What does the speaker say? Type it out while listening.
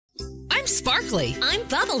sparkly. I'm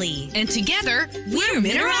bubbly. And together, we're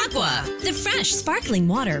Mineragua. The fresh, sparkling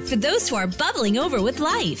water for those who are bubbling over with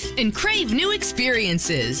life. And crave new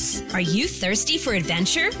experiences. Are you thirsty for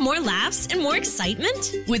adventure, more laughs, and more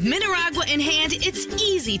excitement? With Mineragua in hand, it's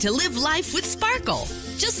easy to live life with sparkle.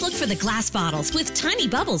 Just look for the glass bottles with tiny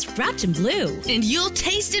bubbles wrapped in blue. And you'll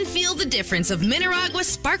taste and feel the difference of Mineragua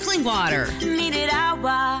sparkling water.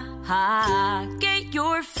 Mineragua, get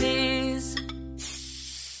your fizz.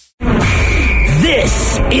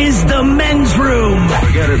 This is the men's room.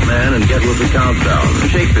 Forget it, man, and get with the countdown.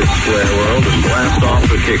 Shake this square world and blast off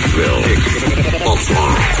for Kicksville.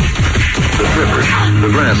 The trippers, the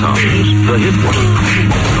grasshoppers, the hit ones,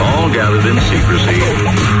 all gathered in secrecy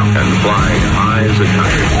and flying high as a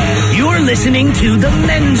kite. You're listening to the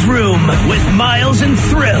men's room with Miles and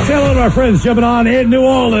Thrill. Say hello to our friends jumping on in New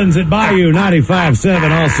Orleans at Bayou 95.7,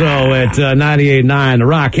 also at 98.9 The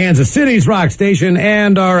Rock, Kansas City's Rock Station,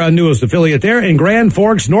 and our newest affiliate there in Grand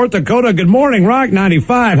Forks, North Dakota. Good morning, Rock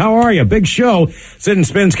 95. How are you? Big show. Sit and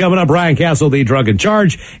Spins coming up. Ryan Castle, the drug in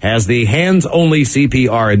charge, has the hands-only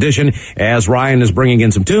CPR edition, as Ryan is bringing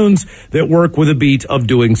in some tunes that work with a beat of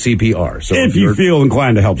doing CPR. So if you feel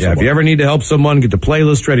inclined to help someone. If you ever need to help someone, get the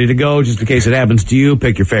playlist ready to go, just in case it happens to you.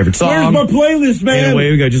 Pick your favorite song. Where's my playlist, man?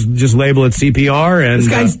 Anyway, we go. Just label it CPR. And this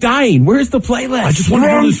guy's dying. Where's the playlist? I just want to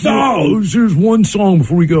hear this song. There's one song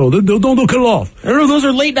before we go. Don't cut it off. No, those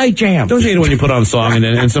are late night jams. Don't you hate it when you put on a song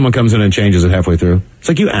and someone comes in and changes it halfway through? It's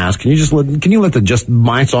like you ask, can you let the just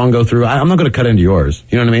my song go through? I'm not going to cut into yours.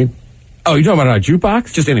 You know what I mean? Oh, you're talking about on a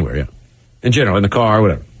jukebox? Just anywhere, yeah. In general, in the car,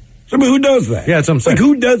 whatever. So, but who does that? Yeah, that's what I'm saying. Like,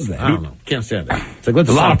 who does that? I don't know. Can't stand that. It's like, let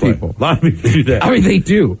the a lot of play. people. A lot of people do that. I mean, they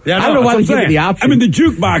do. Yeah, I don't know why they give it the option. I mean, the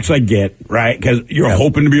jukebox I get, right? Because you're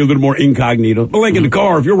hoping to be a little more incognito. But like in the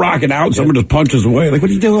car, if you're rocking out, someone just punches away. Like, what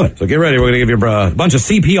are you doing? So get ready. We're going to give you a bunch of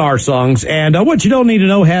CPR songs. And what you don't need to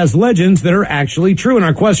know has legends that are actually true. In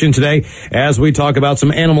our question today, as we talk about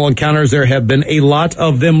some animal encounters, there have been a lot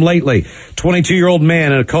of them lately. 22-year-old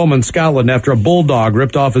man in Coleman, Scotland, after a bulldog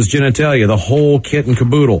ripped off his genitalia, the whole kit and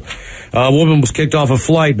caboodle. A woman was kicked off a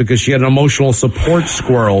flight because she had an emotional support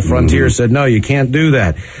squirrel. Frontier said, no, you can't do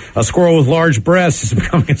that. A squirrel with large breasts is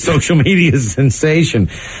becoming a social media sensation.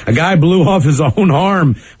 A guy blew off his own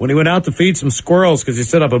arm when he went out to feed some squirrels because he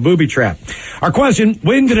set up a booby trap. Our question,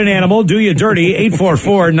 when did an animal do you dirty?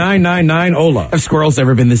 844-999-OLA. Have squirrels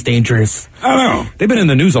ever been this dangerous? I don't know. They've been in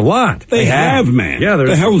the news a lot. They have, man. Yeah,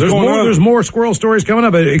 there's more squirrel stories coming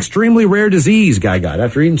up. An extremely rare disease guy got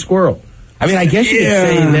after eating squirrel. I mean, I guess you could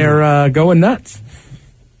say they're going nuts.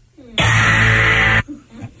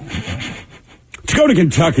 Let's go to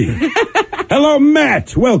Kentucky. Hello,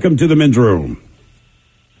 Matt. Welcome to the men's room.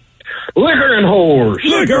 Liquor and whores.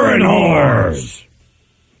 Liquor and whores.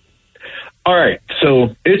 All right,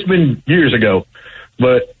 so it's been years ago,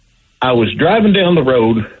 but I was driving down the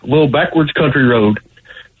road, a little backwards country road,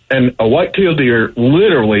 and a white-tailed deer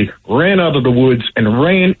literally ran out of the woods and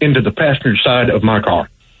ran into the passenger side of my car.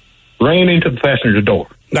 Ran into the passenger door.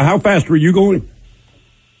 Now, how fast were you going?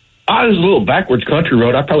 I was a little backwards country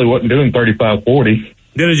road. I probably wasn't doing 35, 40.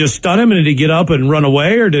 Did it just stun him, and did he get up and run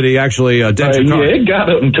away, or did he actually dent your car? Yeah, it got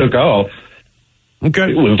up and took off. Okay.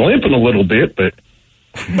 It was limping a little bit, but...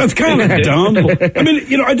 That's kind of dumb. I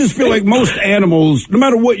mean, I just feel like most animals, no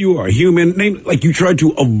matter what you are, human, like you try to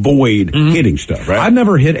avoid hitting stuff, right? I've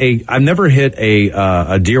never hit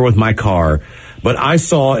a deer with my car, but I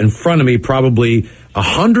saw in front of me probably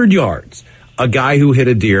 100 yards a guy who hit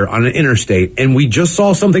a deer on an interstate, and we just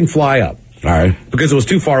saw something fly up. All right. Because it was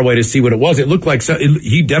too far away to see what it was. It looked like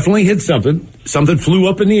he definitely hit something. Something flew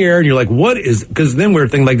up in the air, and you're like, what is... Because then we're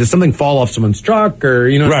thinking, like, did something fall off someone's truck? Or,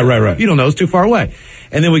 Right. You don't know. It's too far away.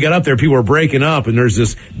 And then we got up there. People were breaking up, and there's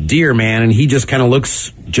this deer, man, and he just kind of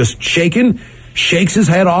looks just shaken, shakes his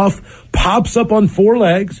head off, pops up on four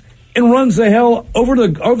legs, and runs the hell over the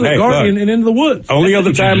guardian and into the woods. Only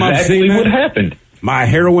other time I've seen what happened. My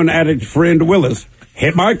heroin addict friend Willis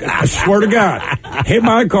I swear to God, hit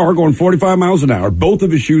my car going 45 miles an hour. Both of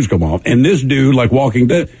his shoes come off. And this dude, like Walking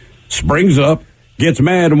Dead, springs up, gets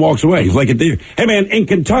mad, and walks away. He's like a deer. Hey, man, in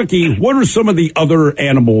Kentucky, what are some of the other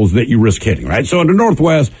animals that you risk hitting, right? So in the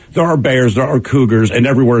Northwest, there are bears, there are cougars, and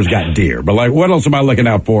everywhere's got deer. But, like, what else am I looking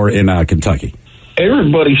out for in Kentucky?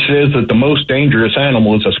 Everybody says that the most dangerous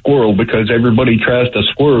animal is a squirrel because everybody tries to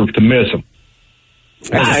swerve to miss them.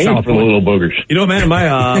 I ain't for the little boogers. You know, man,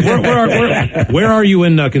 where are you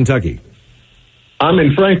in Kentucky? I'm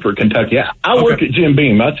in Frankfort, Kentucky. I work at Jim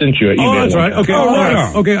Beam. I sent you an email. Oh, that's right. Okay,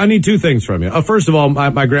 right. Okay, I need two things from you. First of all,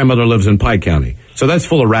 my grandmother lives in Pike County. So that's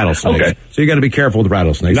full of rattlesnakes. Okay. So you got to be careful with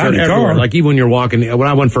rattlesnakes. Not in They're your everywhere. car. Like even when you're walking, when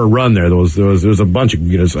I went for a run there was a bunch of, I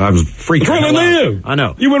was freaking That's where out. they live. I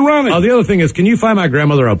know. You went running. Oh, the other thing is, can you find my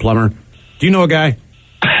grandmother a plumber? Do you know a guy?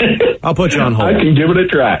 I'll put you on hold. I can give it a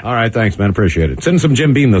try. All right, thanks, man. Appreciate it. Send some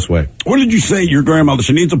Jim Beam this way. What did you say? Your grandmother,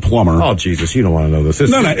 she needs a plumber. Oh, Jesus, you don't want to know this.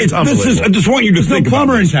 No, it's unbelievable. I just want you to think no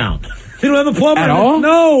plumber about in this. town. They don't have a plumber At all?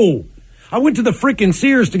 No. I went to the freaking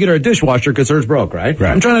Sears to get her a dishwasher because hers broke, right?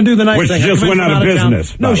 I'm trying to do the nice Which thing. just I come in went from out of town.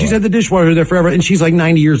 business, by No, the she's way. had the dishwasher there forever, and she's like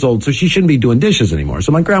 90 years old, so she shouldn't be doing dishes anymore.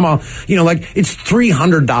 So my grandma, it's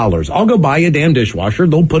 $300. I'll go buy you a damn dishwasher.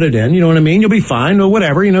 They'll put it in. You know what I mean? You'll be fine or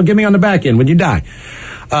whatever. Get me on the back end when you die.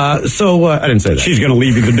 I didn't say that. She's going to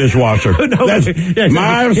leave you the dishwasher. No, That's, yeah,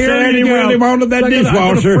 my here Sandy you go. really wanted that I go to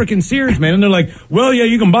dishwasher. freaking Sears, man, and they're like, well, yeah,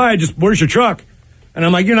 you can buy it. Just where's your truck? And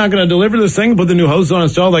I'm like, you're not going to deliver this thing, put the new hose on and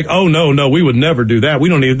install? Like, oh, no, we would never do that.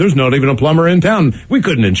 There's not even a plumber in town. We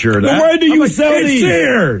couldn't insure that. But why do you sell it's these?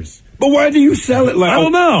 Sears. But why do you sell it like? I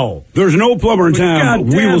don't know. There's no plumber in town. God But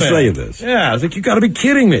we damn will it. say this. Yeah, I was like, you got to be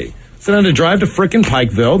kidding me. So then I had to drive to frickin'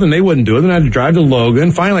 Pikeville. Then they wouldn't do it. Then I had to drive to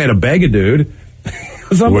Logan. Finally, I had to beg a dude.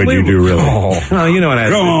 What'd you do, really? Oh, you know what I had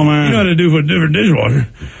to Come do. on, man. You know what to do for a different dishwasher.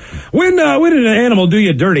 When did an animal do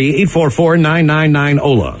you dirty?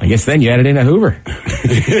 844-999-OLA. I guess then you added in a Hoover.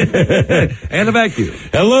 And a vacuum.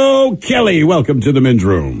 Hello, Kelly. Welcome to the men's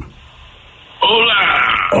room.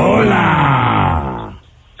 Hola. Hola.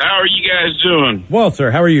 How are you guys doing? Well, sir,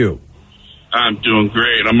 how are you? I'm doing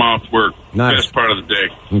great. I'm off work. Nice. Best part of the day.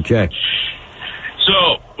 Okay.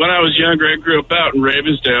 So, when I was younger, I grew up out in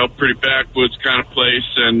Ravensdale, pretty backwoods kind of place,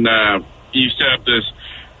 and used to have this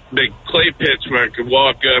big clay pits where I could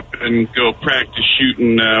walk up and go practice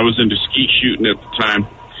shooting. I was into skeet shooting at the time.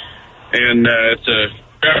 And it's a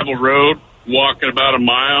gravel road, walking about a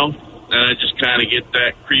mile, and I just kind of get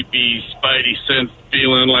that creepy, spidey sense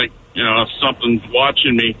feeling like, something's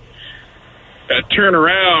watching me. I turn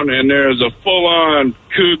around, and there's a full-on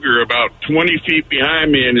cougar about 20 feet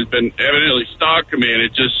behind me and has been evidently stalking me, and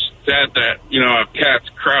it just had that, a cat's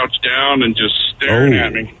crouched down and just staring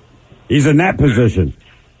at me. He's in that position.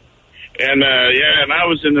 And, and I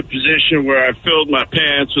was in the position where I filled my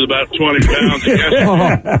pants with about 20 pounds of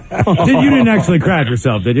gas. You didn't actually crap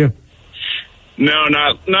yourself, did you? No,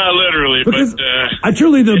 not literally, Because but... I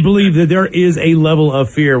truly do believe that there is a level of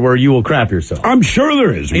fear where you will crap yourself. I'm sure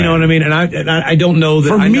there is, man. You know what I mean? And I don't know that...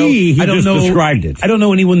 For I know, me, he I don't just know, described it. I don't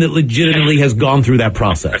know anyone that legitimately has gone through that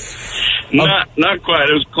process. Not quite.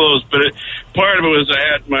 It was close, but part of it was I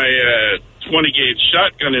had my 20-gauge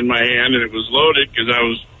shotgun in my hand, and it was loaded because I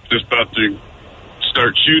was just about to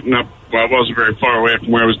start shooting up. Well, I wasn't very far away from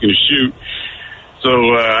where I was going to shoot.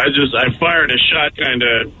 So I fired a shot kind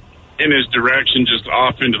of in his direction, just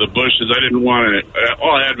off into the bushes. I didn't want to,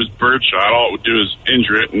 all I had was birdshot. All it would do is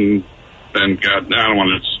injure it, and then, God, I don't want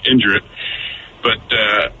to injure it. But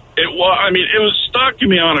it was stalking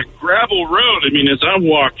me on a gravel road. As I'm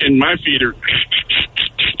walking, my feet are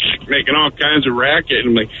making all kinds of racket.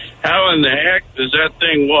 I'm like, how in the heck does that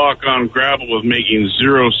thing walk on gravel with making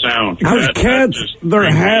zero sound? Because cats, they're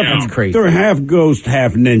half ghost,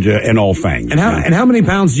 half ninja, and all fangs. And how many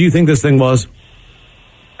pounds do you think this thing was?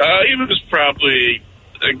 He was probably,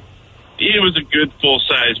 he was a good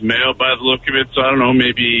full-size male by the look of it, so I don't know,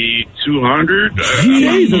 maybe 200?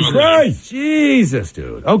 Jesus Christ! Jesus,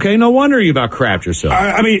 dude. Okay, no wonder you about crapped yourself.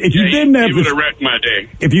 If you didn't have he would have wrecked my day.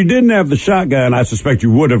 If you didn't have the shotgun, I suspect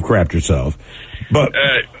you would have crapped yourself. But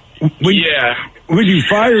when you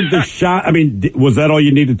fired the shot, was that all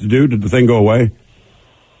you needed to do? Did the thing go away?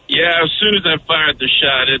 Yeah, as soon as I fired the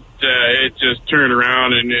shot, it just turned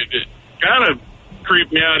around, and it kind of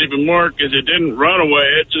creeped me out even more because it didn't run away.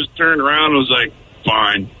 It just turned around and was like,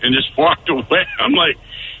 fine, and just walked away. I'm like,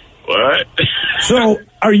 what? So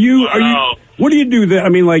what do you do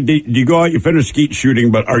then? Do you go out, you finish skeet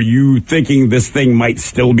shooting, but are you thinking this thing might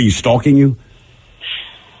still be stalking you?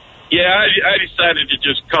 Yeah, I decided to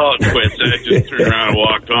just call it quits. I just turned around and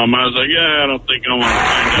walked home. I was like, I don't think I want to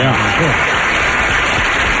find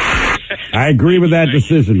out. I agree with that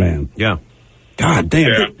decision, man. Yeah. God damn.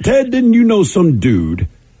 Yeah. Ted, didn't you know some dude?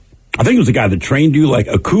 I think it was the guy that trained you like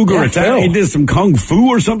a cougar Yeah, attack. Phil. He did some kung fu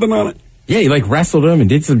or something on it. Yeah, he wrestled him and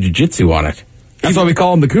did some jiu-jitsu on it. That's why we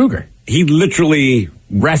call him the Cougar. He literally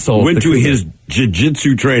went to his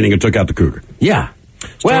jiu-jitsu training and took out the cougar. Yeah.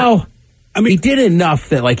 Well, he did enough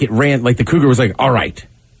that it ran, the cougar was like, all right.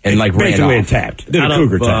 And ran basically off. it tapped. Did a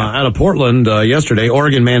cougar tap. Out of Portland yesterday,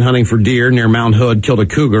 Oregon man hunting for deer near Mount Hood killed a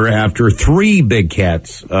cougar after 3 big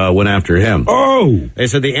cats went after him. Oh! They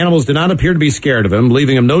said the animals did not appear to be scared of him,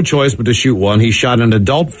 leaving him no choice but to shoot one. He shot an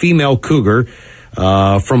adult female cougar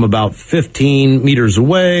from about 15 meters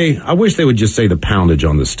away. I wish they would just say the poundage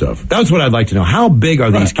on this stuff. That's what I'd like to know. How big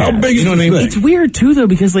are these cats? How big is you know what I mean? It's weird, too, though,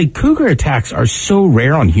 because, like, cougar attacks are so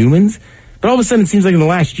rare on humans, but all of a sudden it seems like in the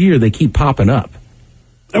last year they keep popping up.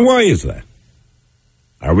 And why is that?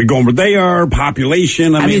 Are we going where they are?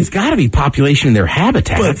 Population? I mean, it's got to be population in their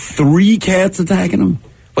habitat. But 3 cats attacking them?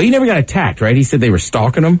 Well, he never got attacked, right? He said they were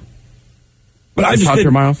stalking him. But I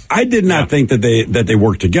did not think that they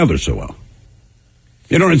worked together so well.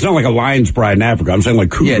 You know, it's not like a lion's pride in Africa. I'm saying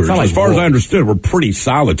like cougars. Yeah, it's not like as far wolves. as I understood, we're pretty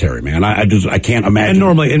solitary, man. I can't imagine. And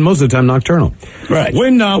normally, and most of the time, nocturnal. Right.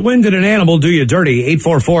 When did an animal do you dirty?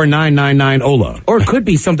 844-999-OLA. Or it could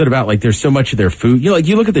be something about, like, there's so much of their food. You know, like,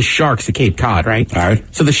 you look at the sharks at Cape Cod, right? All right.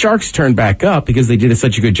 So the sharks turned back up because they did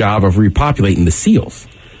such a good job of repopulating the seals.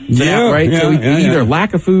 So now, right? So either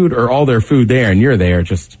lack of food or all their food there, and you're there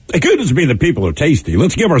just... It could just be the people are tasty.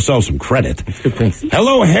 Let's give ourselves some credit. Good things.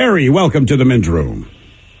 Hello, Harry. Welcome to the men's room.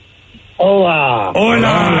 Hola.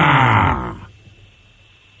 Hola.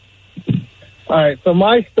 All right, so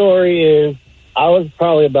my story is I was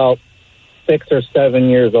probably about 6 or 7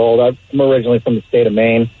 years old. I'm originally from the state of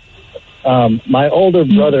Maine. My older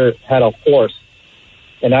brother had a horse,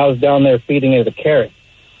 and I was down there feeding it a carrot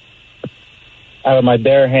out of my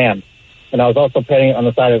bare hand. And I was also petting it on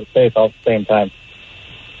the side of its face all at the same time.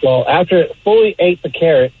 Well, after it fully ate the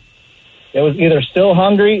carrot, it was either still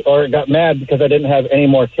hungry or it got mad because I didn't have any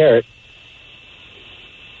more carrot.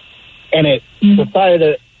 And it decided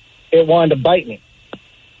that it wanted to bite me.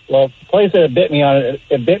 Well, the place that it bit me on,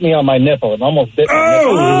 it bit me on my nipple. It almost bit my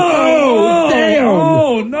nipple. Oh, damn.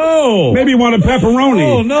 Oh, no. Maybe you want a pepperoni.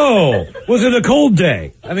 Oh, no. Was it a cold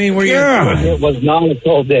day? I mean, were you... It was not a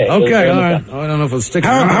cold day. Okay, all right. I don't know if it was sticking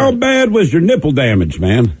around. How bad was your nipple damage,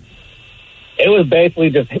 man? It was basically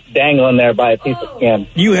just dangling there by a piece of skin.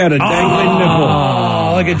 You had a dangling nipple.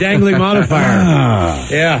 Oh, like a dangling modifier.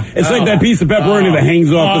 Yeah. It's like that piece of pepperoni that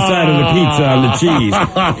hangs off the side of the pizza on the cheese.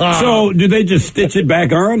 So, do they just stitch it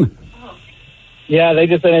back on? Yeah, they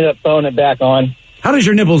just ended up throwing it back on. How does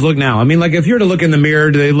your nipples look now? I mean, like, if you were to look in the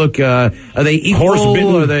mirror, do they look, are they equal?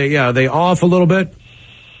 Horse-bitten? Are they off a little bit?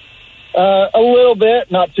 A little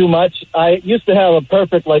bit, not too much. I used to have a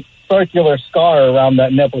perfect, like, circular scar around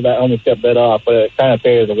that nipple that almost got bit off, but it kind of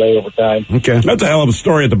faded away over time. Okay. That's a hell of a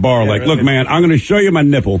story at the bar. Like, look, man, I'm going to show you my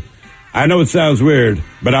nipple. I know it sounds weird,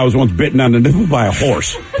 but I was once bitten on the nipple by a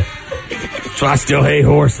horse. So I still hate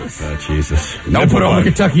horses. Oh, Jesus. Don't put on the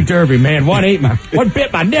Kentucky Derby, man. What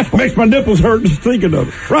bit my nipple? Makes my nipples hurt just thinking of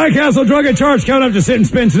it. Ryan Castle, Drug and Charge, coming up to Sit and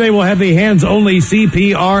Spin today. We'll have the hands-only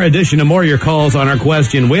CPR edition of more of your calls on our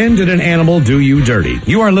question, when did an animal do you dirty?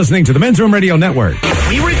 You are listening to the Men's Room Radio Network.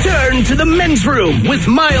 We return to the men's room with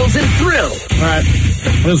Miles and Thrill. All right.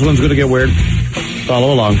 This one's going to get weird.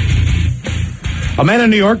 Follow along. A man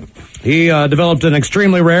in New York, he developed an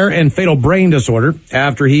extremely rare and fatal brain disorder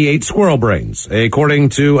after he ate squirrel brains, according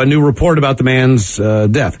to a new report about the man's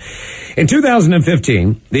death. In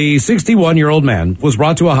 2015, the 61-year-old man was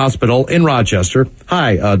brought to a hospital in Rochester,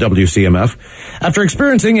 WCMF, after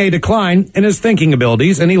experiencing a decline in his thinking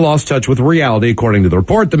abilities, and he lost touch with reality, according to the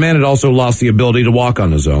report. The man had also lost the ability to walk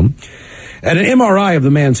on his own. And an MRI of the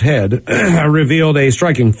man's head revealed a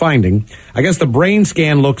striking finding. I guess the brain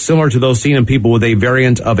scan looked similar to those seen in people with a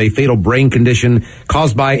variant of a fatal brain condition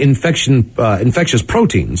caused by infectious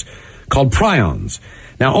proteins called prions.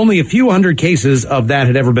 Now, only a few hundred cases of that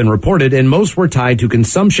had ever been reported, and most were tied to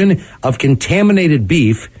consumption of contaminated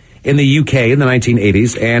beef in the UK in the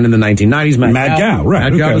 1980s and in the 1990s. Mad cow,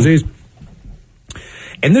 right. Mad cow disease.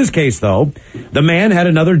 In this case, though, the man had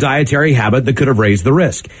another dietary habit that could have raised the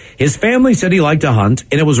risk. His family said he liked to hunt,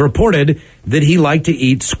 and it was reported that he liked to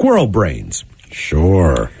eat squirrel brains.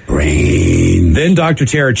 Sure. Brains. Then Dr.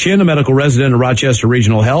 Tara Chin, a medical resident of Rochester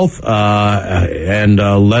Regional Health, and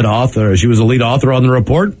lead author. She was a lead author on the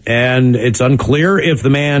report, and it's unclear if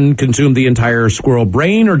the man consumed the entire squirrel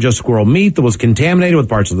brain or just squirrel meat that was contaminated with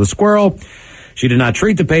parts of the squirrel. She did not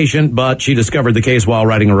treat the patient, but she discovered the case while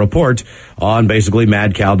writing a report on basically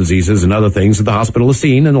mad cow diseases and other things that the hospital has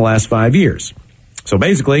seen in the last 5 years. So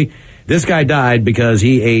basically, this guy died because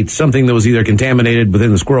he ate something that was either contaminated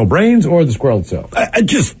within the squirrel brains or the squirrel itself. I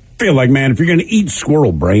just feel like, man, if you're going to eat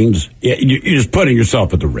squirrel brains, you're just putting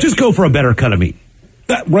yourself at the risk. Just go for a better cut of meat.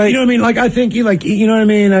 Right. You know what I mean? Like, I think you know what I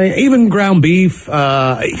mean? Even ground beef,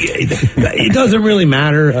 it doesn't really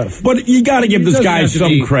matter. But you got to give this guy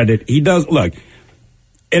some credit. He does, look,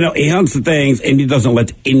 he hunts the things, and he doesn't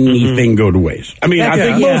let anything go to waste. I mean, I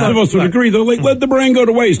think most of us would agree, though. Like, let the brain go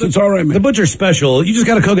to waste. It's all right, man. The butcher's special. You just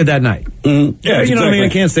got to cook it that night. Mm-hmm. Yeah, you know what I mean?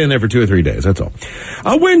 It can't stand there for 2 or 3 days. That's all.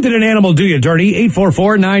 When did an animal do you dirty?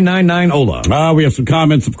 844-999-OLA. We have some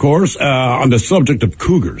comments, of course, on the subject of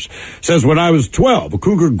cougars. Says, when I was 12, a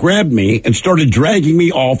cougar grabbed me and started dragging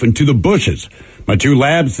me off into the bushes. My 2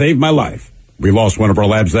 labs saved my life. We lost one of our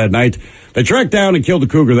labs that night. They tracked down and killed the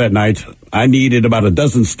cougar that night. I needed about a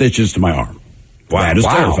dozen stitches to my arm. Wow. That is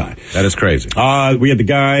terrifying. That is crazy. We had the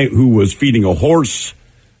guy who was feeding a horse.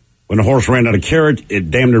 When the horse ran out of carrot,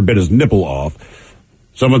 it damn near bit his nipple off.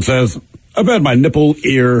 Someone says, I've had my nipple,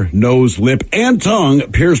 ear, nose, lip, and tongue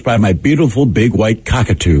pierced by my beautiful big white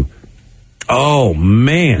cockatoo. Oh,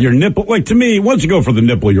 man. Your nipple, like to me, once you go for the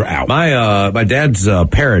nipple, you're out. My dad's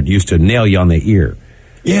parrot used to nail you on the ear.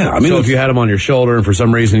 Yeah, I mean, so if you had him on your shoulder and for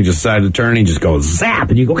some reason he just decided to turn, he just goes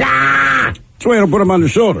zap and you go, ah! That's why I don't put him on the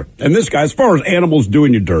shoulder. And this guy, as far as animals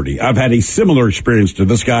doing you dirty, I've had a similar experience to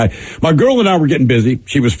this guy. My girl and I were getting busy.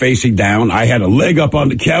 She was facing down. I had a leg up on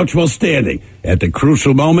the couch while standing. At the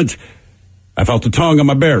crucial moment, I felt the tongue on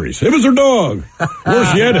my berries. It was her dog.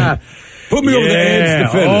 Worse yet, put me over the edge to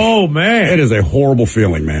finish. Oh, man. It is a horrible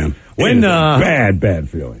feeling, man. When bad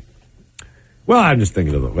feeling. Well, I'm just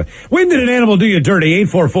thinking of the when did an animal do you dirty?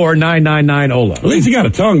 844-999-OLA. At least you got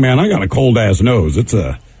a tongue, man. I got a cold ass nose.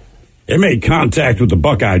 It made contact with the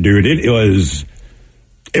Buckeye dude. It was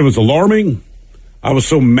alarming. I was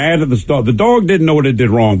so mad at this dog. The dog didn't know what it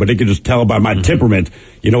did wrong, but it could just tell by my temperament.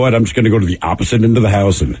 You know what? I'm just going to go to the opposite end of the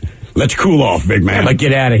house and let's cool off, big man. Like,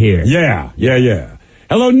 get out of here. Yeah.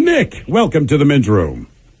 Hello, Nick. Welcome to the men's room.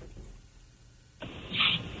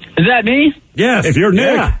 Is that me? Yes. If you're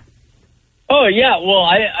Nick. Yeah. Oh, yeah. Well,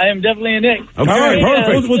 I am definitely a Nick. Okay, all right,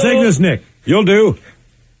 perfect. We'll take this, Nick. You'll do.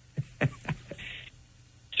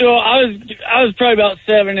 So I was probably about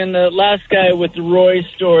 7, and the last guy with the Roy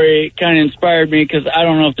story kind of inspired me because I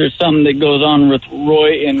don't know if there's something that goes on with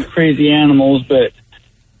Roy and crazy animals, but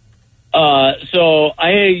so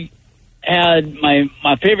I had my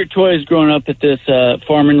favorite toys growing up at this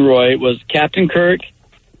farm in Roy was Captain Kirk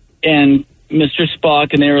and Mr.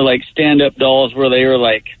 Spock, and they were like stand-up dolls where they were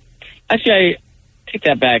like, actually, I take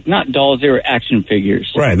that back, not dolls, they were action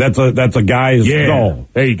figures. Right, that's a guy's doll.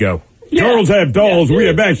 There you go. Yeah. Girls have dolls, we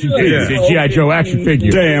have action figures. It's a G.I. Joe action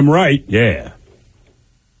figure. Damn right. Yeah.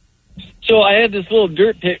 So I had this little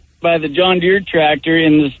dirt pit by the John Deere tractor,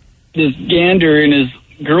 and this gander and his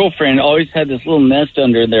girlfriend always had this little nest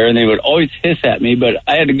under there, and they would always hiss at me, but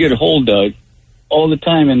I had a good hole dug all the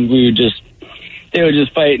time, and they would just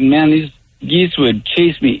fight, and man, these geese would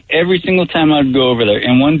chase me every single time I'd go over there.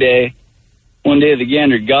 And one day the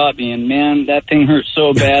gander got me, and man, that thing hurt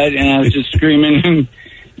so bad, and I was just screaming, and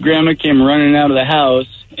Grandma came running out of the house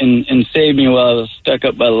and saved me while I was stuck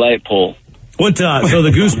up by the light pole. What, so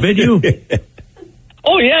the goose bit you?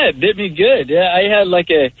 Oh, yeah, it bit me good. Yeah, I had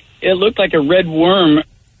it looked like a red worm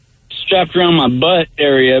strapped around my butt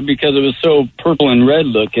area because it was so purple and red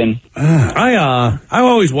looking. I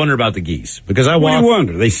always wonder about the geese because I walk. What do you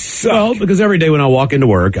wonder? They suck. Well, because every day when I walk into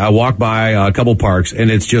work, I walk by a couple parks and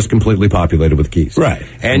it's just completely populated with geese. Right.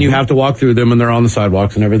 And you have to walk through them and they're on the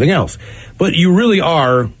sidewalks and everything else. But you really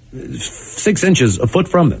are 6 inches, a foot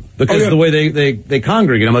from them because of the way they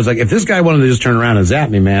congregate. I was like, if this guy wanted to just turn around and zap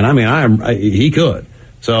me, man, I mean, he could.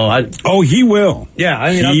 So he will. Yeah,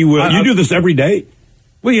 I mean, he will. You do this every day?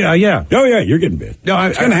 Well, yeah. Oh, yeah, you're getting bit. No,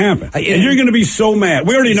 it's going to happen. And you're going to be so mad.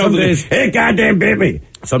 We already know this. Hey, goddamn bit me.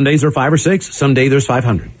 Some days there are 5 or 6. Some day there's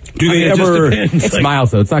 500. Do they ever... It's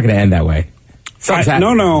Miles, though. It's not going to end that way.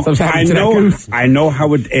 No. I know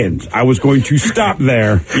how it ends. I was going to stop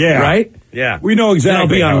there. Yeah. Right? Yeah. We know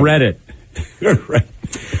exactly. That'll be on Reddit. Right.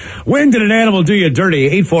 When did an animal do you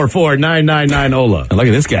dirty? 844-999-OLA. Look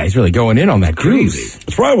at this guy. He's really going in on that goose.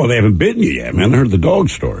 That's probably why they haven't bitten you yet, man. I heard the dog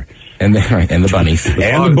story. And the bunnies.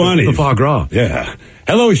 The bunnies. The foie gras. Yeah.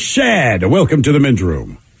 Hello, Shad. Welcome to the men's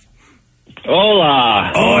room.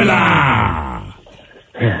 Hola.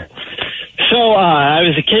 So, I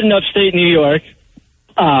was a kid in upstate New York.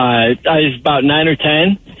 I was about 9 or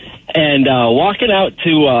 10. And walking out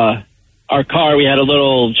to our car, we had a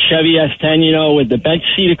little Chevy S10, with the bench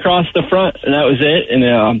seat across the front, and that was it.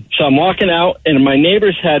 And so I'm walking out, and my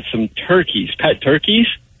neighbors had some turkeys, pet turkeys.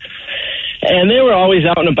 And they were always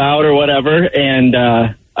out and about or whatever, and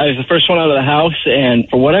I was the first one out of the house, and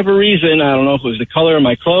for whatever reason, I don't know if it was the color of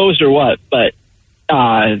my clothes or what, but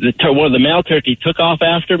one of the male turkey took off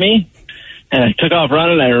after me, and I took off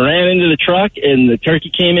running. I ran into the truck, and the turkey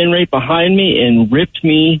came in right behind me and ripped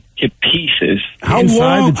me to pieces. How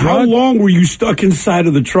long were you stuck inside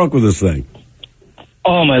of the truck with this thing?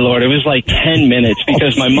 Oh, my Lord, it was like 10 minutes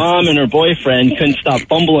because my mom and her boyfriend couldn't stop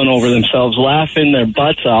bumbling over themselves, laughing their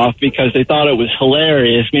butts off because they thought it was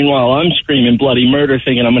hilarious. Meanwhile, I'm screaming bloody murder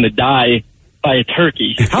thinking I'm going to die by a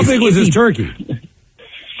turkey. How big was this turkey?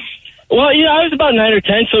 Well, I was about 9 or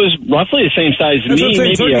 10, so it was roughly the same size as me,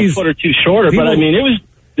 maybe a foot or two shorter. But, I mean,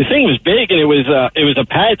 the thing was big, and it was a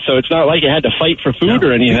pet, so it's not like it had to fight for food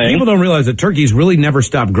or anything. People don't realize that turkeys really never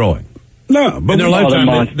stop growing. No, but in their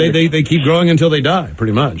lifetime, they keep growing until they die,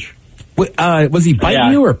 pretty much. Was he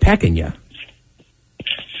biting you or pecking you?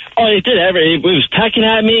 Oh, it did everything. It was pecking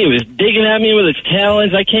at me. It was digging at me with its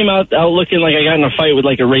talons. I came out looking like I got in a fight with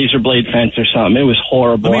like a razor blade fence or something. It was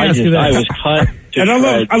horrible. I was cut. And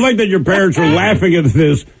I like that your parents were laughing at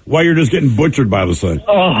this while you're just getting butchered by the sun.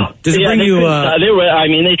 Oh, does it bring you?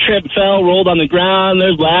 They tripped, fell, rolled on the ground.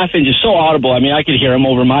 They're laughing, just so audible. I mean, I could hear them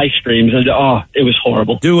over my screams. And, it was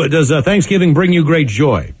horrible. Does Thanksgiving bring you great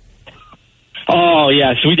joy? Oh,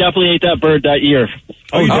 yes. We definitely ate that bird that year.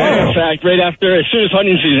 Oh, you did? In fact, right after, as soon as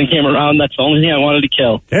hunting season came around, that's the only thing I wanted to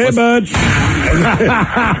kill. Hey, bud.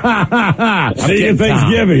 See you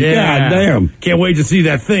Thanksgiving. Yeah. God damn. Can't wait to see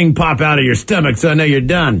that thing pop out of your stomach, so I know you're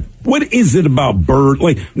done. What is it about birds?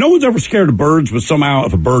 Like, no one's ever scared of birds, but somehow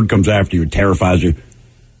if a bird comes after you, it terrifies you.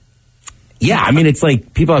 Yeah, I mean, it's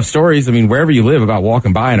like people have stories, I mean, wherever you live, about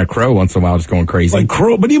walking by and a crow once in a while just going crazy. Like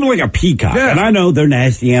crow, but even like a peacock. Yeah. And I know they're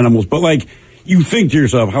nasty animals, but like, you think to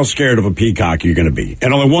yourself, how scared of a peacock are you going to be?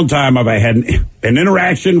 And only one time I've had an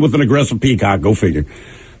interaction with an aggressive peacock, go figure.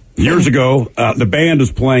 Years ago, the band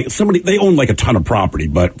is playing, they own like a ton of property,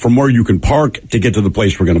 but from where you can park to get to the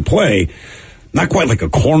place we're going to play, not quite like a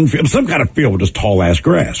cornfield, some kind of field with just tall ass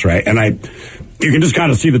grass, right? And you can just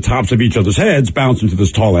kind of see the tops of each other's heads bounce into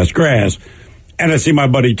this tall ass grass. And I see my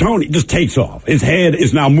buddy Tony just takes off. His head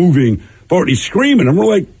is now moving forward. He's screaming. And we're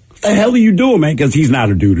like, what the hell are you doing, man? Because he's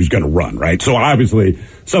not a dude who's going to run, right? So obviously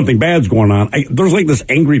something bad's going on. There's like this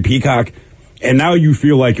angry peacock. And now you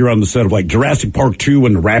feel like you're on the set of like Jurassic Park 2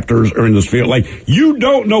 when the raptors are in this field. Like, you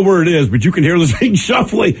don't know where it is, but you can hear this thing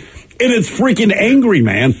shuffling. And it's freaking angry,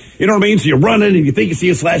 man. You know what I mean? So you're running and you think you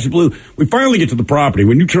see a slash of blue. We finally get to the property.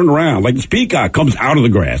 When you turn around, like this peacock comes out of the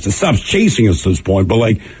grass. It stops chasing us at this point. But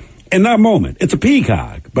like, in that moment, it's a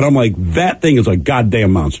peacock. But I'm like, that thing is a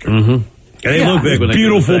goddamn monster. Mm-hmm. And they look big when they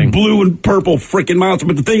beautiful do the thing. Blue and purple freaking monster.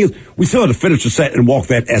 But the thing is, we still had to finish the set and walk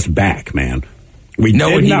that S back, man. He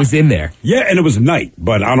was in there. Yeah, and it was night.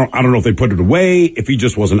 But I don't know if they put it away, if he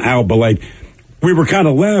just wasn't out. But like, we were kind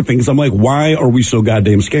of laughing because I'm like, why are we so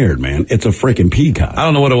goddamn scared, man? It's a freaking peacock. I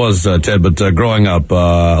don't know what it was, Ted, but growing up,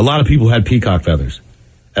 a lot of people had peacock feathers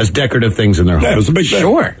as decorative things in their home. Yeah, it was a big thing.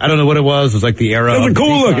 Sure. I don't know what it was. It was like the era It was of cool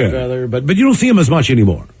the peacock looking. feather, but you don't see them as much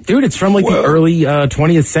anymore. Dude, it's from like the early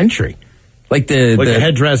 20th century. Like the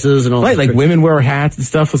headdresses and all right, that. Like women wear hats and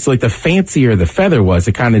stuff. It's like the fancier the feather was,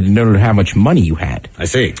 it kind of denoted how much money you had. I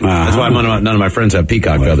see. That's why none of my friends have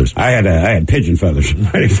peacock feathers. I had pigeon feathers.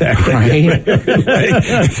 Right, exactly. Right?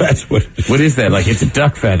 That's what is that? Like, it's a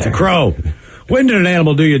duck feather. It's a crow. When did an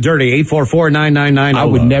animal do you dirty? 844-999. I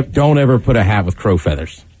would don't ever put a hat with crow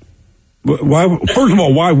feathers. Why? First of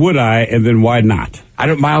all, why would I? And then why not? I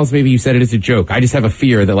don't, Miles, maybe you said it as a joke. I just have a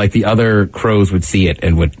fear that like the other crows would see it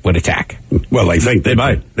and would attack. Well, I think they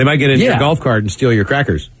might. They might get into your golf cart and steal your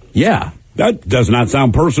crackers. Yeah. That does not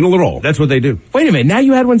sound personal at all. That's what they do. Wait a minute. Now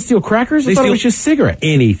you had one steal crackers? I thought it was just cigarettes.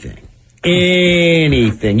 Anything.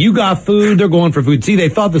 You got food, they're going for food. See, they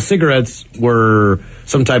thought the cigarettes were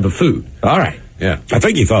some type of food. All right. Yeah. I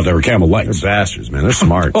think he thought they were Camel Lights. They're bastards, man. They're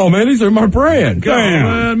smart. Oh, man, these are my brand.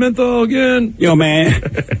 Damn. Menthol again. Yo, man.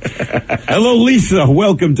 Hello, Lisa.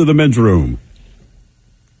 Welcome to the men's room.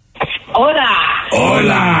 Hola.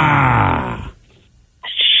 Hola.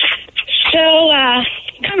 So,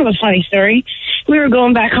 kind of a funny story. We were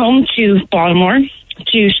going back home to Baltimore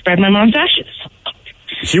to spread my mom's ashes.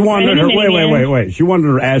 She wanted her, wait. She wanted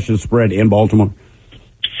her ashes spread in Baltimore?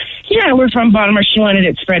 Yeah, we're from Baltimore. She wanted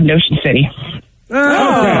it spread in Ocean City. Oh,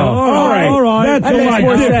 okay. All right. That's a lot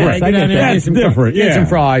different. That's different. Get some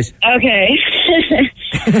fries. Okay.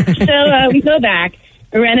 So we go back.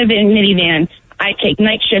 We rent a minivan. I take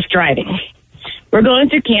night shift driving. We're going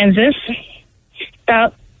through Kansas.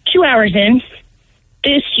 About 2 hours in,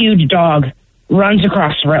 this huge dog runs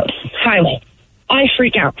across the road. Highway. I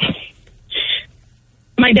freak out.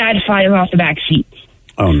 My dad flies off the back seat.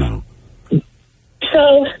 Oh, no.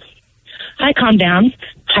 So I calm down,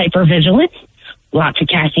 hyper vigilant. Lots of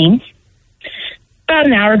caffeine. About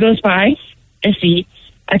an hour goes by. I see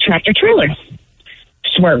a tractor trailer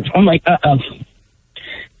swerve. I'm like, uh-oh.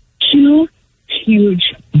 2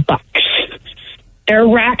 huge bucks. Their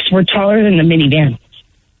racks were taller than the minivan.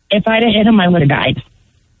 If I'd have hit them, I would have died.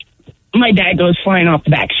 my dad goes flying off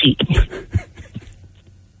the back seat.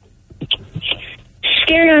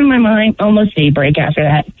 Scared out of my mind, almost daybreak after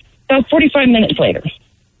that. About 45 minutes later,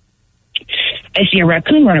 I see a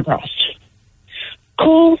raccoon run across.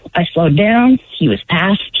 Cool, I slowed down. He was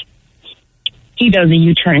past. He does a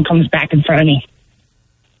U-turn and comes back in front of me.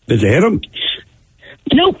 Did you hit him?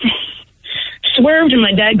 Nope. Swerved and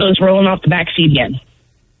my dad goes rolling off the back seat again.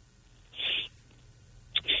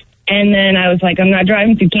 And then I was like, I'm not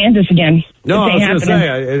driving through Kansas again. No, I was going to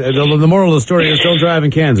say, the moral of the story is don't drive in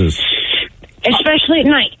Kansas. Especially at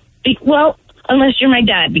night. Well, unless you're my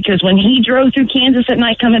dad, because when he drove through Kansas at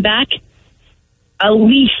night coming back, a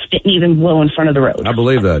leaf didn't even blow in front of the road. I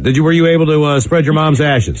believe that. Were you able to spread your mom's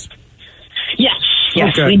ashes?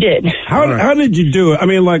 Yes, we did. How did you do it? I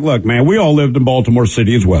mean, look, man, we all lived in Baltimore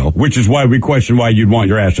City as well, which is why we question why you'd want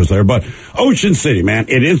your ashes there. But Ocean City, man,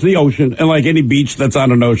 it is the ocean, and like any beach that's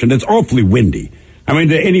on an ocean, it's awfully windy. I mean,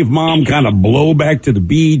 did any of mom kind of blow back to the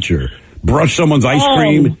beach or brush someone's ice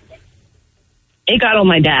cream? It got on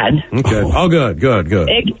my dad. Okay. Oh, good.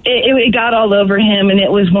 It got all over him, and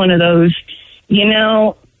it was one of those,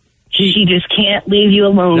 she just can't leave you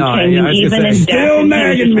alone. Even in still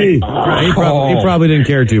nagging me. Right, he probably didn't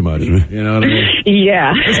care too much. You know what I mean?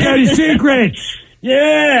 Yeah. It's got his secrets.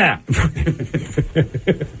 Yeah.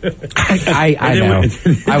 I know.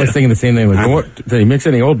 I was thinking the same thing. Did he mix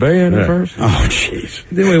any Old Bay in it first? Oh, jeez.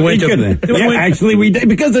 Then we went actually, we did.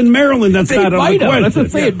 Because in Maryland, that's not on the question. That's what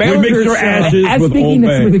I'm saying. We mixed our ashes with Old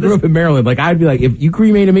Bay. As grew up in Maryland, I'd be like, if you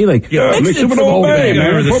cremated me, mix it with Old Bay,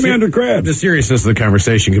 man. Put me under crab. The seriousness of the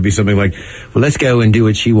conversation could be something like, well, let's go and do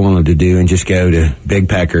what she wanted to do and just go to Big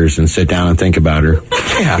Peckers and sit down and think about her.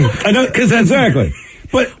 Yeah. I know, because exactly.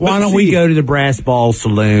 But why don't we go to the Brass Ball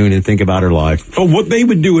Saloon and think about her life? Oh, what they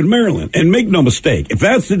would do in Maryland, and make no mistake, if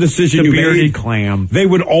that's the decision you made, clam, they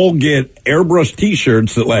would all get airbrushed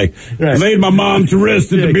T-shirts that laid my mom to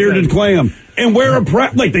rest in the bearded clam, and wear a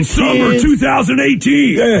they summer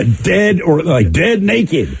 2018, dead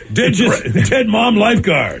naked, dead mom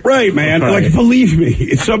lifeguard, right, man? Right. Believe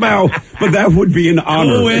me, somehow, but that would be an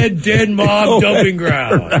honor. Co-ed dead mom dumping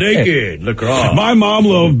ground, naked lacrosse. My mom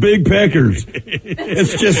loved Big Peckers.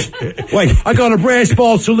 It's just I got a Brass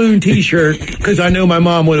Ball Saloon T-shirt because I know my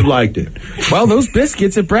mom would have liked it. Well, those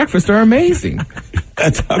biscuits at breakfast are amazing.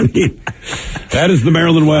 That is the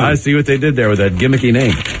Maryland way. I see what they did there with that gimmicky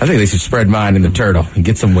name. I think they should spread mine in the Turtle and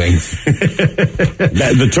get some wings.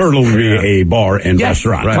 The Turtle would be a bar and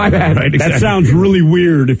restaurant. Right, my bad. Right, exactly. That sounds really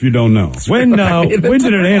weird if you don't know. When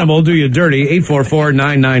did an animal do you dirty?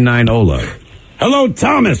 844-999-OLA. Hello,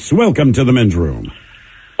 Thomas. Welcome to the men's room.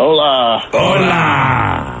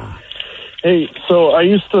 Hola. Hey, so I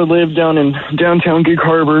used to live down in downtown Gig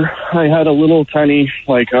Harbor. I had a little tiny,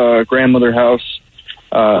 grandmother house,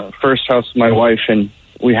 first house with my wife, and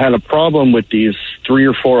we had a problem with these 3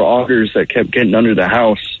 or 4 otters that kept getting under the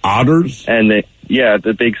house. Otters? And the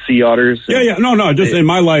big sea otters. Yeah. No, just in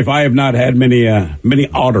my life, I have not had many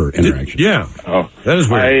otter interactions. Yeah. Oh. That is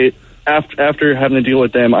weird. After having to deal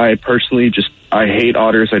with them, I personally I hate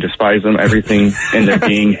otters. I despise them. Everything in their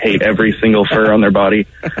being. Hate every single fur on their body.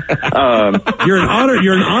 You're an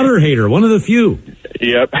otter hater. One of the few.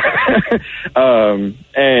 Yep.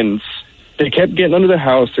 And they kept getting under the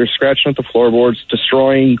house. They're scratching up the floorboards,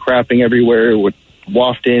 destroying, crapping everywhere. Would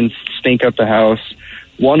waft in, stink up the house.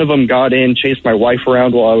 One of them got in, chased my wife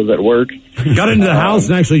around while I was at work. Got into the house,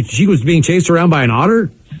 and actually she was being chased around by an otter?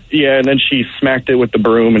 Yeah, and then she smacked it with the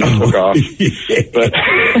broom and it took off. But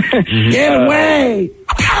get away!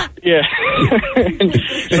 Yeah.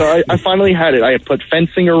 So I finally had it. I had put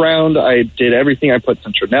fencing around. I did everything. I put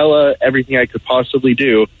citronella, everything I could possibly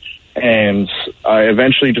do. And I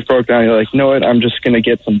eventually just broke down. You know what? I'm just going to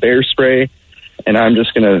get some bear spray, and I'm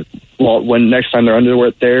just going to, when next time they're under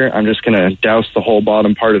there, I'm just going to douse the whole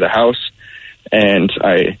bottom part of the house. And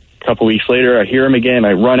a couple weeks later, I hear them again.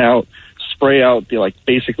 I run out, spray out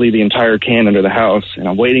basically the entire can under the house, and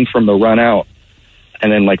I'm waiting for them to run out. And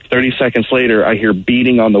then 30 seconds later, I hear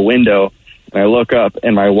beating on the window, and I look up,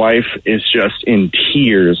 and my wife is just in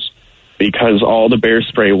tears because all the bear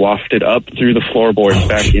spray wafted up through the floorboards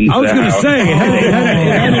back into the house. I was going to say,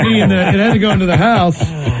 it had to go into the house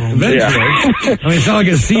eventually. Yeah. I mean, it's not like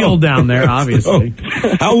it's sealed down there, obviously.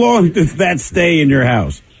 How long does that stay in your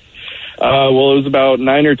house? Well, it was about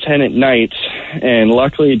 9 or 10 at night, and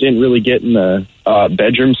luckily it didn't really get in the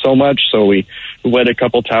bedroom so much, so we wet a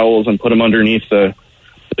couple towels and put them underneath the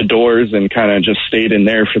doors and kind of just stayed in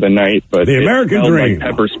there for the night. But the American dream. Like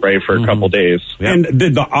pepper spray for a couple days. Yep. And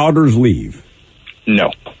did the otters leave?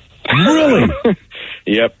 No. Really?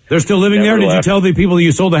 Yep. They're still living there? Did you tell the people that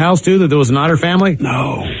you sold the house to that there was an otter family?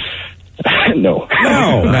 No. No.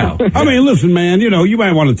 I mean, listen, man, you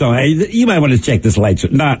might want to tell, hey, you might want to check this light.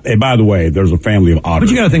 Hey, by the way, there's a family of otters.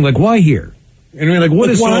 But you got to think, like, why here? I mean, like, what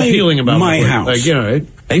is so appealing about my house? Like,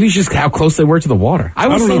 maybe it's just how close they were to the water. I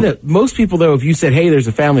would say that most people, though, if you said, hey, there's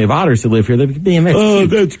a family of otters who live here, they'd be,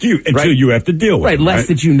 that's cute. Until you have to deal with it. Less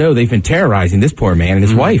that they've been terrorizing this poor man and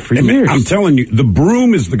his wife for years. I'm telling you, the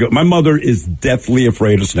broom is my mother is deathly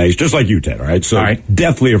afraid of snakes, just like you, Ted, all right? So,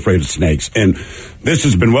 deathly afraid of snakes. And this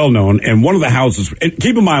has been well known. And one of the houses, and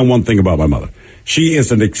keep in mind one thing about my mother. She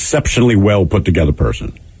is an exceptionally well put together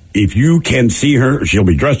person. If you can see her, she'll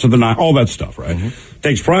be dressed to the nines, all that stuff, right?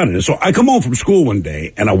 Takes pride in it. So I come home from school one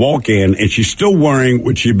day, and I walk in, and she's still wearing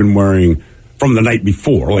what she'd been wearing from the night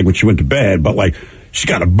before, like when she went to bed, but like she's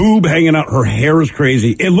got a boob hanging out, her hair is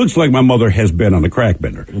crazy. It looks like my mother has been on a crack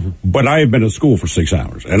bender. But I have been at school for 6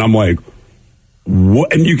 hours, and I'm like,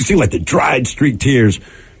 what? And you can see like the dried streaked tears.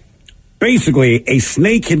 Basically, a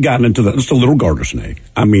snake had gotten into just a little garter snake.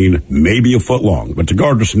 I mean, maybe a foot long, but the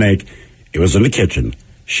garter snake, it was in the kitchen.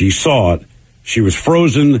 She saw it. She was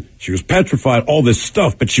frozen. She was petrified, all this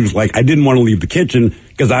stuff. But she was like, I didn't want to leave the kitchen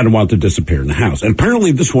because I didn't want it to disappear in the house. And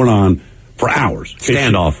apparently this went on for hours.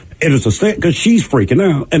 Standoff. It is a snake because she's freaking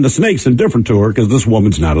out. And the snake's indifferent to her because this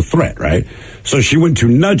woman's not a threat, right? So she went to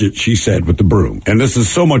nudge it, she said, with the broom. And this is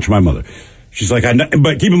so much my mother. She's like,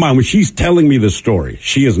 but keep in mind, when she's telling me this story,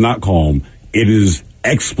 she is not calm. It is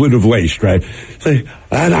expletive laced, right?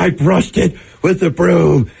 And I brushed it with the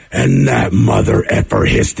broom, and that mother effer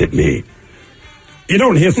hissed at me. You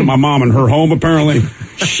don't hiss at my mom in her home, apparently. In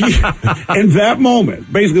that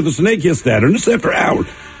moment, basically the snake hissed at her, and just after hours,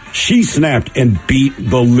 she snapped and beat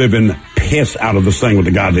the living piss out of this thing with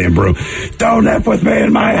the goddamn broom. Don't F with me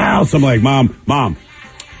in my house. I'm like, Mom, I'm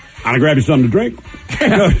gonna grab you something to drink.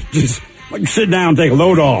 Just sit down, take a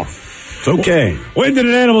load off. It's okay. When did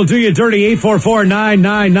an animal do you dirty?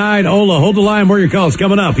 844-999-OLA. Hold the line. More your calls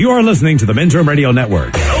coming up. You are listening to the Men's Room Radio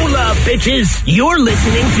Network. Hola, bitches. You're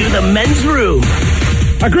listening to the Men's Room.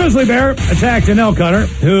 A grizzly bear attacked an elk hunter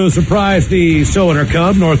who surprised the sow and her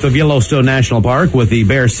cub north of Yellowstone National Park with the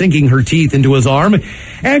bear sinking her teeth into his arm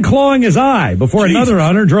and clawing his eye before another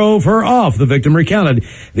hunter drove her off. The victim recounted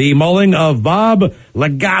the mauling of Bob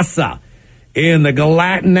Lagassa in the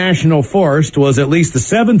Gallatin National Forest was at least the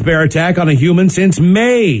 7th bear attack on a human since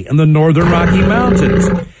May in the northern Rocky Mountains.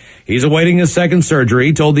 He's awaiting his second surgery.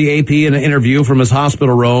 He told the AP in an interview from his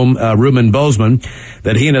hospital room in Bozeman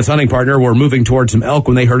that he and his hunting partner were moving towards some elk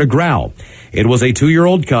when they heard a growl. It was a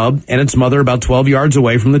 2-year-old cub and its mother about 12 yards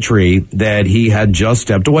away from the tree that he had just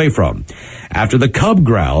stepped away from. After the cub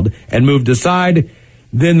growled and moved aside,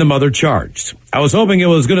 then the mother charged. I was hoping it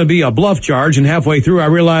was going to be a bluff charge, and halfway through I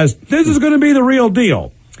realized this is going to be the real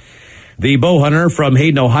deal. The bow hunter from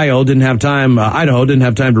Hayden, Idaho didn't have time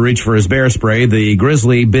to reach for his bear spray. The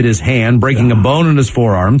grizzly bit his hand, breaking a bone in his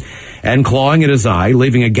forearm and clawing at his eye,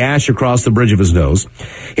 leaving a gash across the bridge of his nose.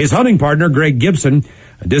 His hunting partner, Greg Gibson,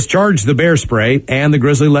 discharged the bear spray and the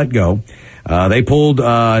grizzly let go. Then he pulled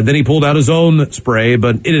out his own spray,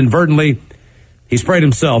 but inadvertently, he sprayed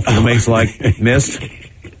himself with a mace-like mist.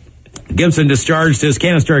 Gibson discharged his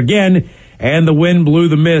canister again, and the wind blew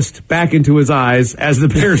the mist back into his eyes as the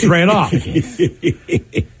bears ran off.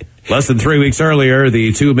 Less than 3 weeks earlier,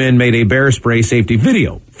 the two men made a bear spray safety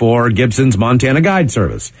video for Gibson's Montana Guide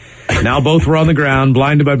Service. Now both were on the ground,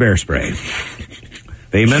 blinded by bear spray.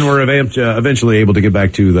 The men were eventually able to get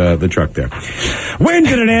back to the truck there. When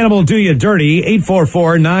did an animal do you dirty?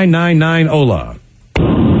 844-999-OLA.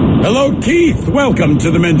 Hello, Keith. Welcome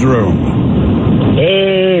to the Men's Room.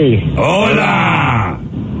 Hey. Hola.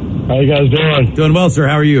 How you guys doing? Doing well, sir.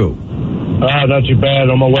 How are you? Not too bad.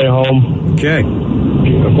 On my way home. Okay.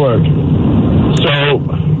 At work. So,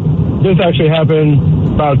 this actually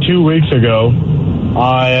happened about 2 weeks ago.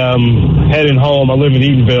 I am heading home. I live in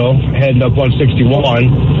Eatonville, heading up 161.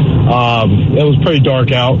 It was pretty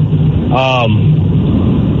dark out.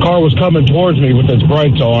 Car was coming towards me with its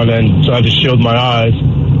brights on, and so I just shielded my eyes.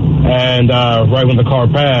 And right when the car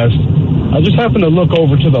passed, I just happened to look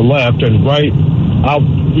over to the left, and right out,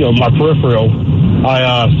 my peripheral,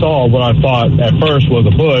 I saw what I thought at first was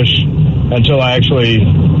a bush until I actually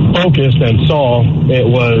focused and saw it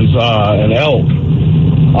was an elk.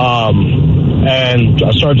 And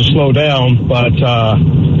I started to slow down, but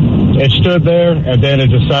it stood there, and then it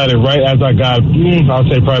decided right as I got, I'll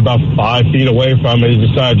say probably about 5 feet away from it, it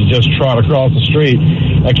decided to just trot across the street.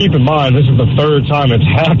 And keep in mind, this is the third time it's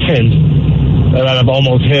happened that I've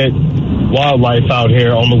almost hit wildlife out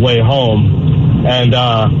here on the way home. And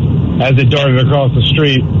as it darted across the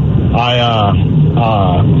street, I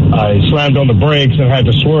slammed on the brakes and had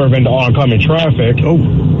to swerve into oncoming traffic.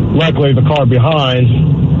 Luckily, the car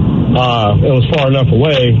behind it was far enough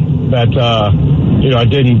away that, I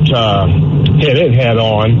didn't hit it head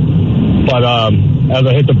on. But as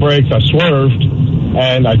I hit the brakes, I swerved,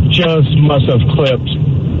 and I just must have clipped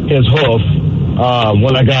his hoof.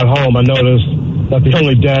 When I got home, I noticed that the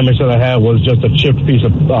only damage that I had was just a chipped piece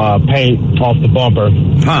of paint off the bumper.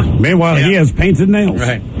 Huh. Meanwhile, he has painted nails.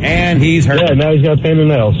 Right. And he's hurt. Yeah, now he's got painted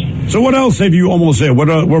nails. So what else have you almost said? What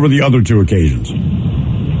were the other two occasions?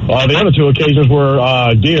 The other two occasions were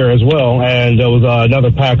deer as well, and there was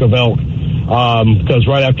another pack of elk. Because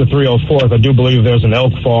right after 304th, I do believe there's an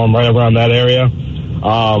elk farm right around that area.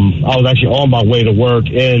 I was actually on my way to work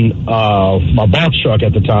in my box truck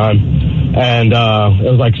at the time. And it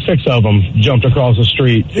was like 6 of them jumped across the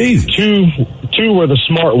street. Jeez. Two were the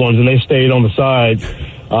smart ones, and they stayed on the side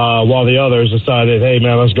while the others decided, hey,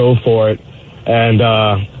 man, let's go for it. And,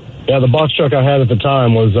 the box truck I had at the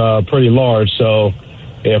time was pretty large, so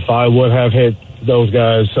if I would have hit those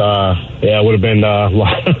guys, it would have been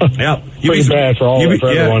pretty bad for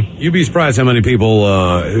everyone. You'd be surprised how many people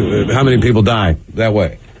die that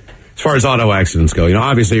way. As far as auto accidents go,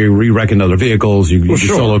 obviously you wrecking other vehicles, you do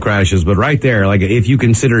solo crashes, but right there, like if you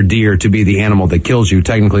consider deer to be the animal that kills you,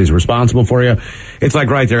 technically is responsible for you, it's like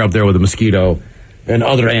right there up there with a mosquito and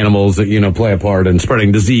other animals that, play a part in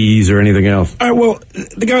spreading disease or anything else. All right, well,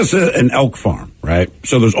 the guy's an elk farm, right?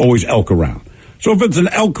 So there's always elk around. So if it's an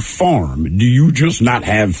elk farm, do you just not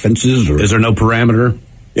have fences? Or is there no parameter?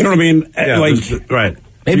 You know what I mean? Yeah, right.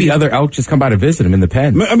 Maybe other elk just come by to visit him in the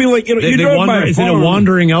pen. I mean, like, you drive by is it a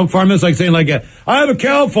wandering elk farm? It's like saying, I have a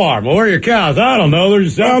cow farm. Well, where are your cows? I don't know. They're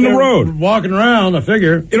just down the road. Walking around, I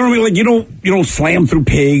figure. You know what I mean? Like, you don't slam through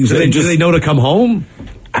pigs. Do they know to come home?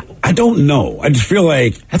 I don't know. I just feel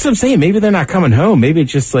like... That's what I'm saying. Maybe they're not coming home. Maybe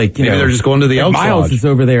it's just like, maybe they're just going to the elk Miles lodge. is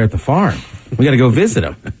over there at the farm. We got to go visit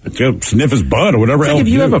him. Sniff his butt or whatever It's else. like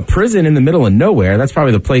if you have a prison in the middle of nowhere, that's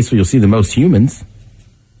probably the place where you'll see the most humans.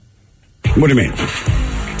 What do you mean?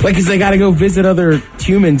 Like, because they got to go visit other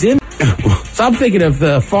humans in. So I'm thinking of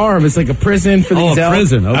the farm as like a prison for these elk.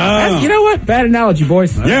 Prison. Okay. You know what? Bad analogy,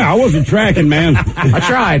 boys. Yeah, I wasn't tracking, man. I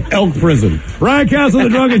tried. Elk prison. Ryan Castle, the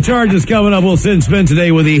Drunken Charge is coming up. We'll sit and spin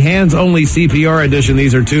today with the hands-only CPR edition.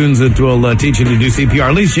 These are tunes that will teach you to do CPR.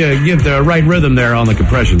 At least you get the right rhythm there on the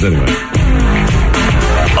compressions anyway.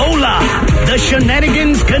 Hola! The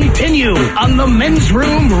shenanigans continue on the Men's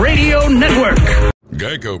Room Radio Network.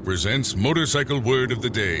 Geico presents Motorcycle Word of the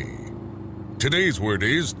Day. Today's word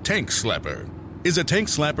is tank slapper. Is a tank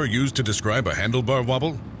slapper used to describe a handlebar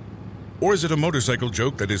wobble? Or is it a motorcycle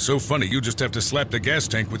joke that is so funny you just have to slap the gas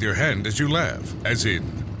tank with your hand as you laugh? As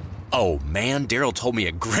in... Oh man, Daryl told me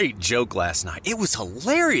a great joke last night. It was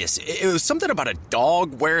hilarious. It was something about a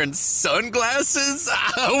dog wearing sunglasses.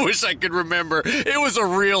 I wish I could remember. It was a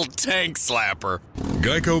real tank slapper.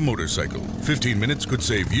 Geico Motorcycle. 15 minutes could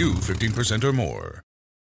save you 15% or more.